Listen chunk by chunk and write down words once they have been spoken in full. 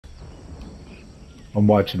I'm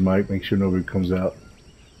watching Mike. Make sure nobody comes out.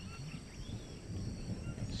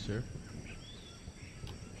 Sure.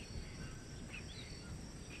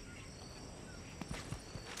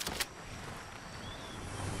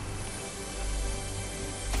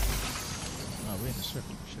 Oh, we're in the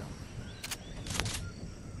circle. Sure.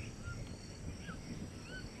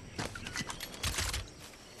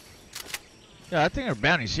 Yeah, I think our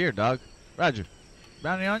bounty's here, dog. Roger.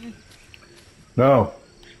 Bounty on you? No.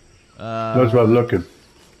 That's what I'm looking.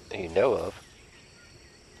 You know of.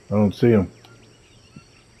 I don't see him.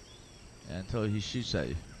 Yeah, until he shoots at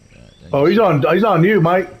you. Yeah, Oh, he's on you,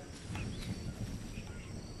 Mike.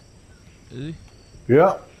 Is he?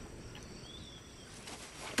 Yeah.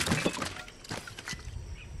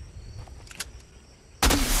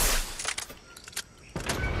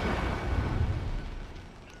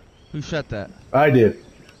 Who shot that? I did.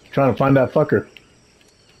 Trying to find that fucker.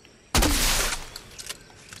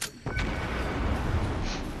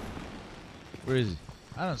 Where is he?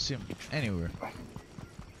 I don't see him anywhere.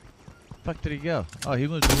 Fuck did he go? Oh, he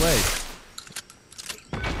moved away.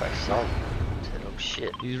 I saw you. I said, oh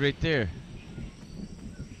shit. He's right there.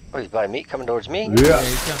 Oh, he's by me, coming towards me? Yeah. Yeah,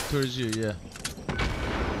 he's coming towards you, yeah.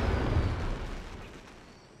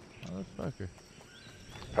 Motherfucker.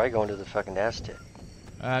 Probably going to the fucking Aztec.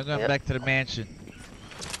 Alright, I'm going Yep. back to the mansion.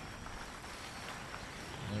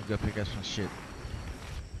 I'm gonna go pick up some shit.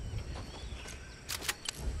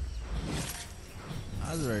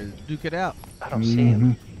 I was ready to duke it out. I don't see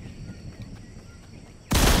him.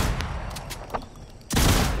 We're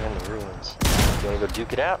in the ruins. You wanna go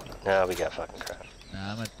duke it out? No, we got fucking crap.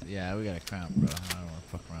 Nah, yeah, we got a crown, bro. I don't wanna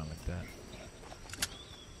fuck around like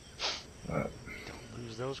that. Don't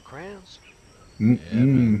lose those crowns. Yeah,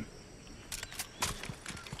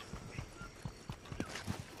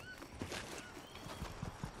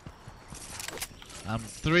 I'm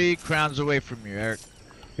 3 crowns away from you, Eric.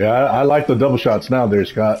 Yeah, I like the double shots now there,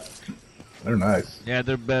 Scott. They're nice. Yeah,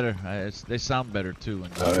 they're better. They sound better too. When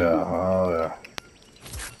Oh, yeah. Oh, yeah.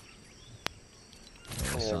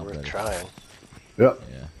 they Yeah, sound we're better. trying. Yep.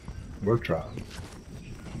 Yeah. We're trying.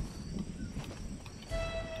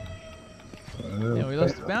 Yeah, we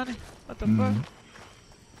lost the bounty? What the fuck?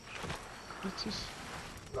 Let's just...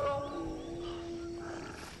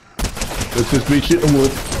 Let's just be shitting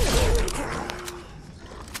wood.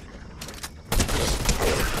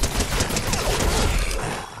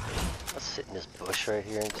 Let's sit in this bush right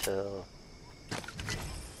here until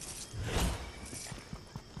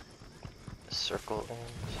the circle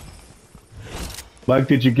ends. Mike,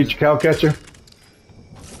 did you get your cow catcher?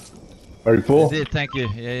 Are you full? I did, thank you.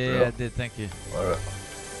 Yeah, I did, thank you. Alright.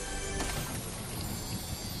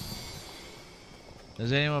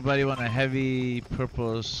 Does anybody want a heavy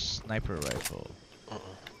purple sniper rifle?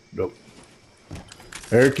 Nope.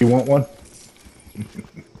 Eric, you want one? In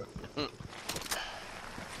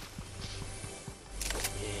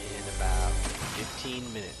about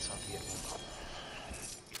 15 minutes, I'll get one.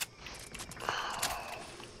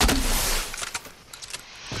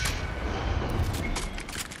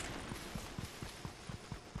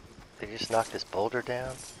 They just knocked this boulder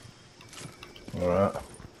down. Alright.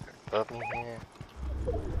 Above me here.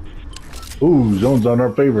 Ooh, zone's on our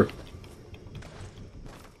favor.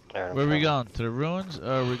 There, Where are we going? To the ruins? Or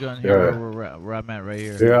are we going here Yeah. where I'm at right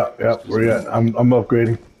here? Yeah, yeah, where you at? I'm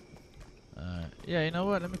upgrading. Yeah, you know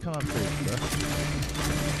what? Let me come up here, bro.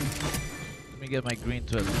 Let me get my green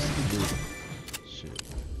to at least blue. Shit.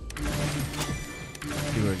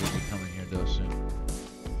 People are gonna be coming here though soon.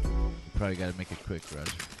 Probably gotta make it quick,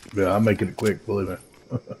 Roger. Yeah, I'm making it quick, believe me.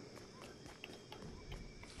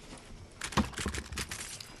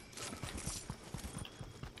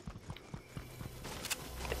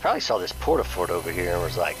 They probably saw this porta fort over here and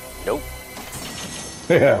was like, nope.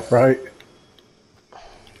 Yeah, right.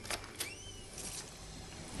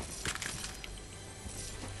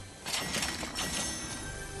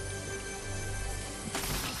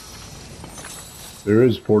 There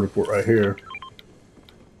is a porta fort right here.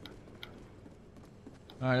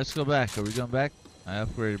 Alright, let's go back. Are we going back? I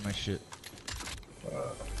upgraded my shit.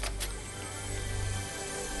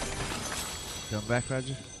 Going back,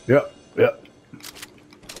 Roger? Yep, yep.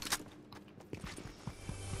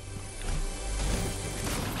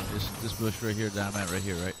 This bush right here, down at right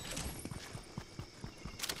here, right?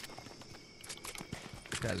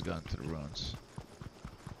 This guy's going to the ruins.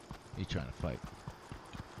 He's trying to fight.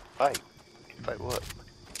 Fight. Fight what?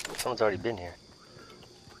 Someone's already been here.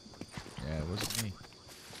 Yeah, it wasn't me.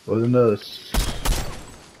 Wasn't us.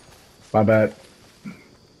 My bad. You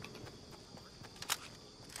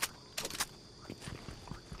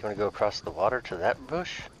want to go across the water to that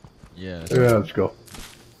bush? Yeah. Yeah, let's go.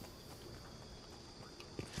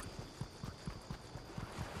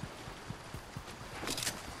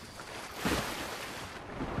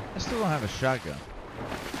 still don't have a shotgun.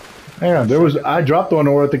 Hang on, there was I dropped one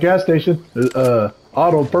over at the gas station.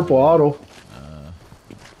 Auto, purple auto.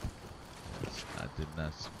 I did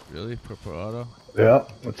not. Really? Purple auto? Yeah,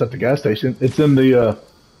 it's at the gas station. It's in the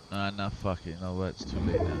Nah, fuck it. You know what? It's too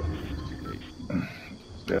late now. It's too late.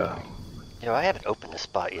 yeah. Yo, I haven't opened this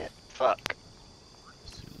spot yet. Fuck.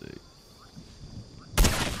 It's too late.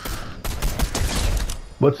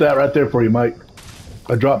 What's that right there for you, Mike?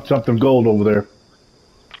 I dropped something gold over there.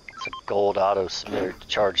 It's a gold auto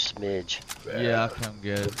charge smidge. Yeah, I'll come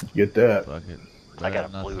get it. Get that. Fuck it. I got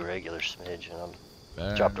a Nothing. blue regular smidge, and I'm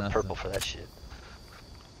Better dropped a than purple nothing. for that shit.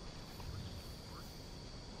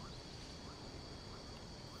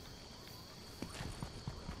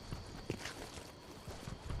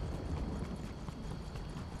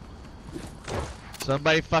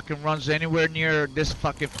 Somebody fucking runs anywhere near this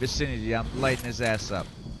fucking vicinity, I'm lighting his ass up.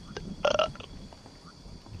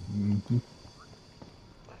 Mm-hmm.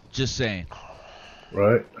 Just saying.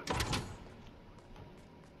 Right.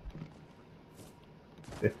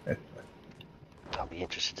 I'll be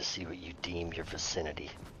interested to see what you deem your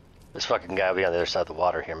vicinity. This fucking guy will be on the other side of the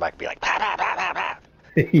water here. Might be like, pow, pow, pow, pow, pow.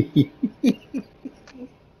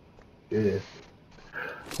 Yeah.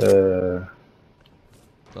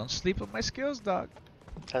 Don't sleep on my skills, dog.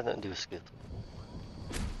 Has nothing to do with skill.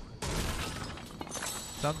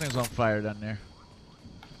 Something's on fire down there.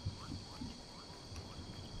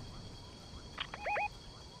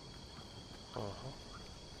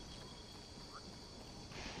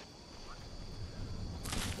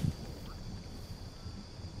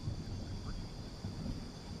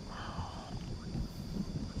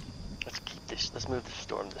 Let's keep this. Let's move the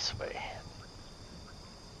storm this way.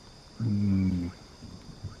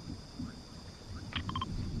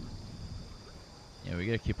 Yeah, we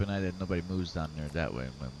gotta keep an eye that nobody moves down there that way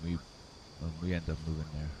when we end up moving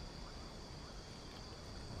there.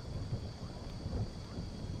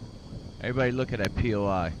 Everybody look at that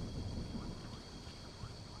POI.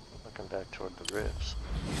 Looking back toward the rifts.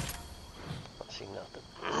 Don't see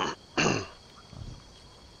nothing.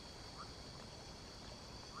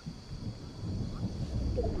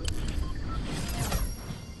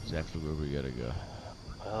 Exactly where we gotta go.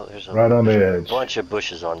 Well, there's a Right on the edge. bunch of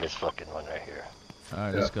bushes on this fucking one right here.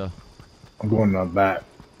 Alright, let's go. I'm going on back.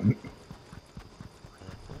 Are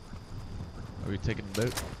we taking the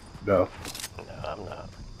boat? No. No, I'm not.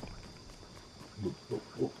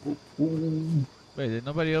 Wait, did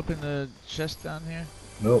nobody open the chest down here?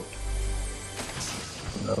 Nope.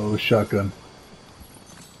 No shotgun.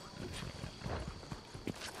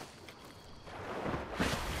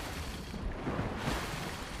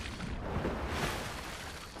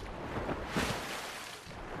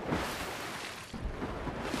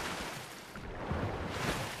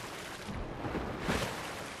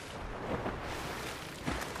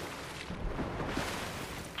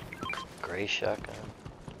 Gray shotgun.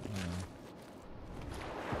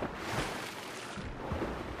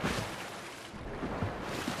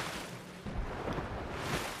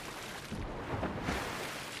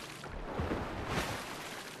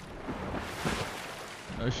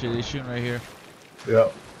 Oh shit, he's shooting right here.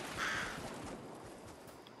 Yep.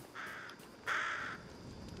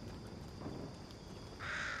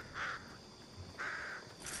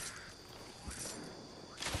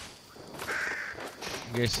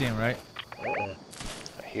 You guys see him, right? I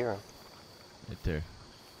hear him. Right there.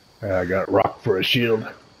 Yeah, I got rock for a shield.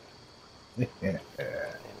 Yeah, me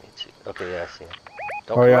too. Okay, yeah, I see him.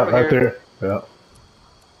 Don't Oh come yeah, over right here. there. Yeah.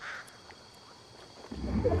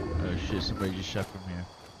 Oh shit, somebody just shot from here.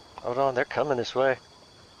 Hold on, they're coming this way.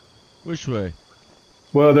 Which way?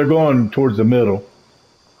 Well, they're going towards the middle.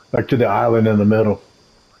 Back to the island in the middle.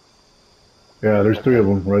 Yeah, there's three of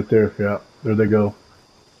them right there. Yeah, there they go.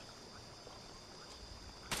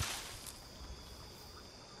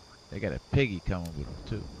 They got a piggy coming with them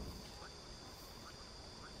too.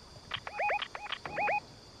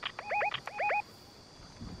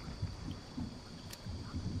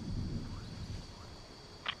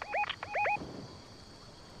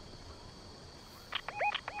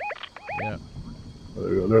 Yeah.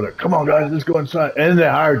 They're like, come on guys, let's go inside. And they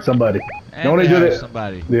hired somebody. And Don't they they do hired that?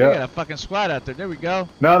 somebody. Yeah. They got a fucking squad out there. There we go.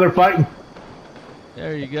 Now they're fighting.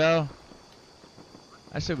 There you go.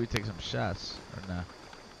 I said we take some shots. Or not.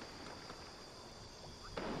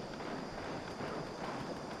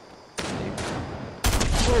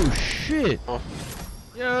 Oh shit!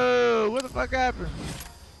 Yo, what the fuck happened?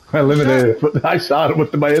 I eliminated it. I shot him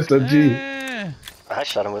with my SMG. Eh. I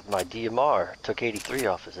shot him with my DMR. Took 83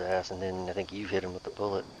 off his ass, and then I think you hit him with the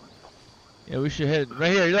bullet. Yeah, we should hit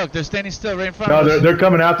right here. Look, they're standing still right in front No, of us. they're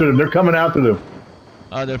coming after them. They're coming after them.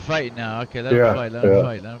 Oh, they're fighting now. Okay, let them fight. Let them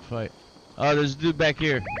fight. Let them fight. Oh, there's a dude back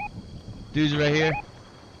here. Dude's right here.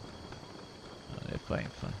 Oh, they're fighting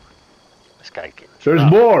fun. This guy getting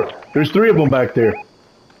There's more. There's 3 of them back there.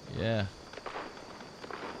 Yeah.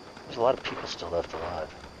 There's a lot of people still left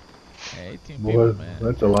alive. Yeah, 18 people, Boy, man.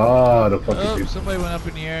 that's a lot of fucking Oh, people. somebody went up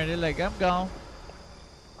in the air and they're like, I'm gone.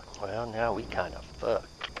 Well, now we kind of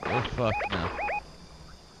fucked. We're fucked now.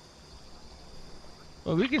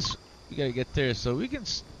 Well, we can. We gotta get there so we can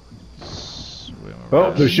swim Oh,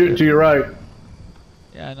 around. they're shooting to your right.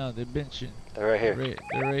 Yeah, I know. They've been shooting. They're right here.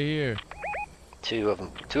 They're right here. 2 of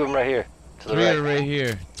them. 2 of them right here. To the 3 right. are right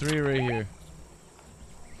here. 3 are right here.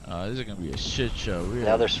 Oh, this is gonna be a shit show.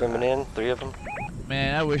 Now they're swimming in. 3 of them.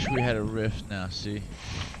 Man, I wish we had a rift now. See.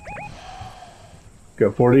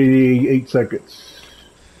 Got 48 seconds.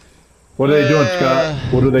 What are they doing, Scott?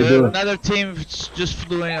 What are they doing? Another team just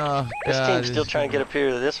flew in. Oh, This God, team's still trying to get up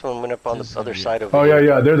here. This one went up on the other side of. Oh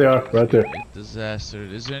yeah, there they are, right there. Disaster.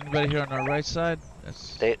 Is there anybody here on our right side?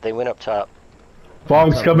 They went up top.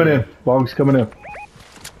 Bong's coming in. Bong's coming in.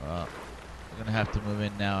 We're gonna have to move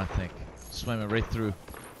in now, I think. Swimming right through.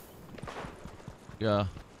 Yeah.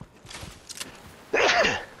 We're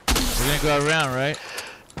gonna go around, right?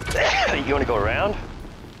 You want to go around?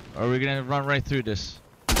 Or are we gonna run right through this?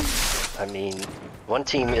 I mean, one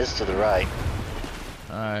team is to the right.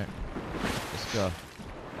 Alright. Let's go.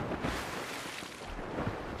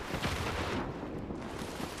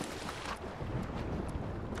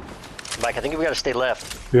 Mike, I think we gotta stay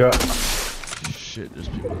left. Yeah. Shit, there's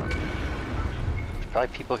people. There's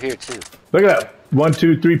probably people here too. Look at that. 1,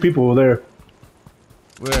 2, 3 people over there.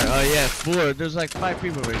 Where? Oh yeah, 4. There's like 5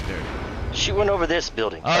 people right there. Shoot one over this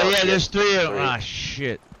building. Oh yeah, shit. there's 3 of them. 3. Ah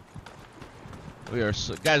shit. We are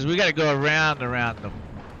so, guys, we gotta go around them.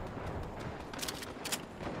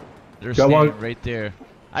 They're Got standing one. right there.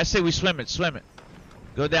 I say we swim it.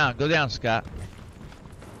 Go down, Scott.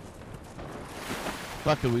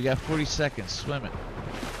 Fuck it, we got 40 seconds. Swim it.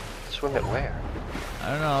 Swim it where? I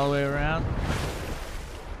don't know, all the way around.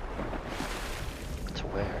 To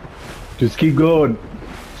where? Just keep going.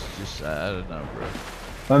 It's just, I don't know,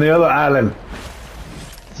 bro. On the other island.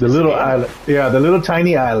 The little island. Yeah, the little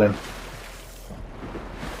tiny island.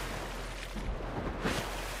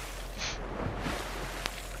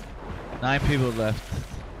 Nine people left.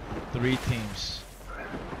 3 teams.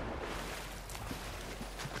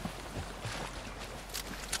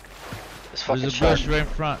 This fucking There's a shark. bush right in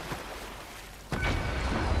front.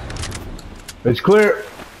 It's clear.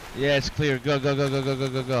 Yeah, it's clear. Go.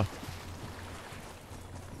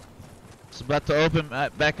 It's about to open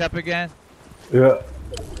back up again. Yeah.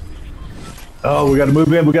 Oh, we gotta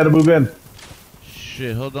move in.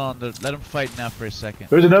 Shit, hold on. Let them fight now for a second.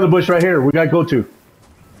 There's another bush right here. We gotta go to.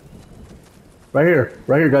 Right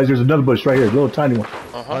here, guys. There's another bush right here, a little tiny one.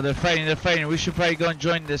 Oh, they're fighting. We should probably go and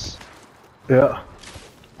join this. Yeah.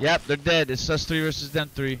 Yep, they're dead. It's us 3 versus them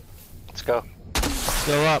 3. Let's go.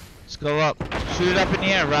 Let's go up. Shoot it up in the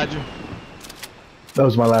air, Roger. That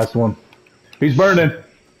was my last one. He's burning.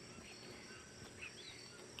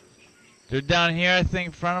 They're down here, I think,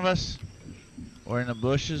 in front of us. Or in the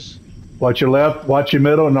bushes. Watch your left, watch your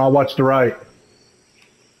middle, and I'll watch the right.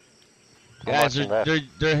 Guys, watching left.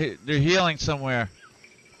 they're healing somewhere.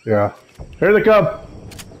 Yeah. Here they come.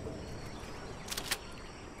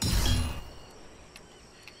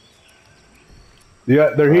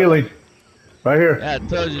 Yeah, they're healing. Right here. Yeah, I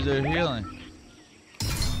told you they're healing. To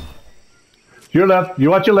your left. You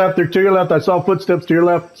watch your left. They're to your left. I saw footsteps to your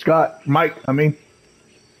left. Scott. Mike, I mean.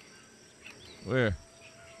 Where?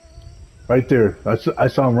 Right there. I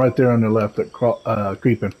saw him right there on the left,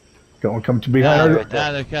 creeping. Got one coming to behind. right there.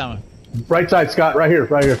 Now they're coming. Right side, Scott. Right here.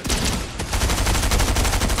 Right here.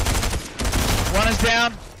 One is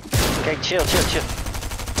down. Okay, chill.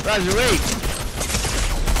 Roger, wait.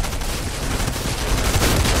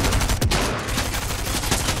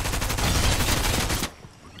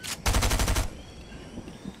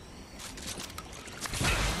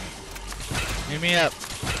 Give me up.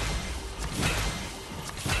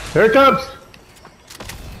 Here it comes.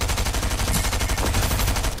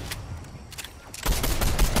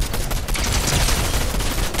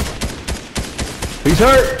 He's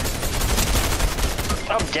hurt.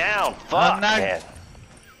 I'm down. Fuck, I'm not- man.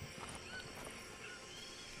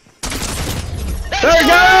 There you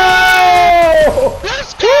go!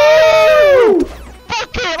 Let's go!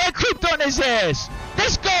 Fuck him! I creeped on his ass.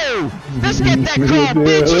 Let's go! Let's get that car,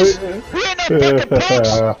 bitches! We ain't no fucking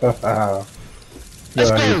punks!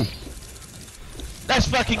 Let's go! Let's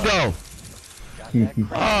fucking go!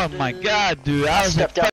 Oh my god, dude! I was Stepped out.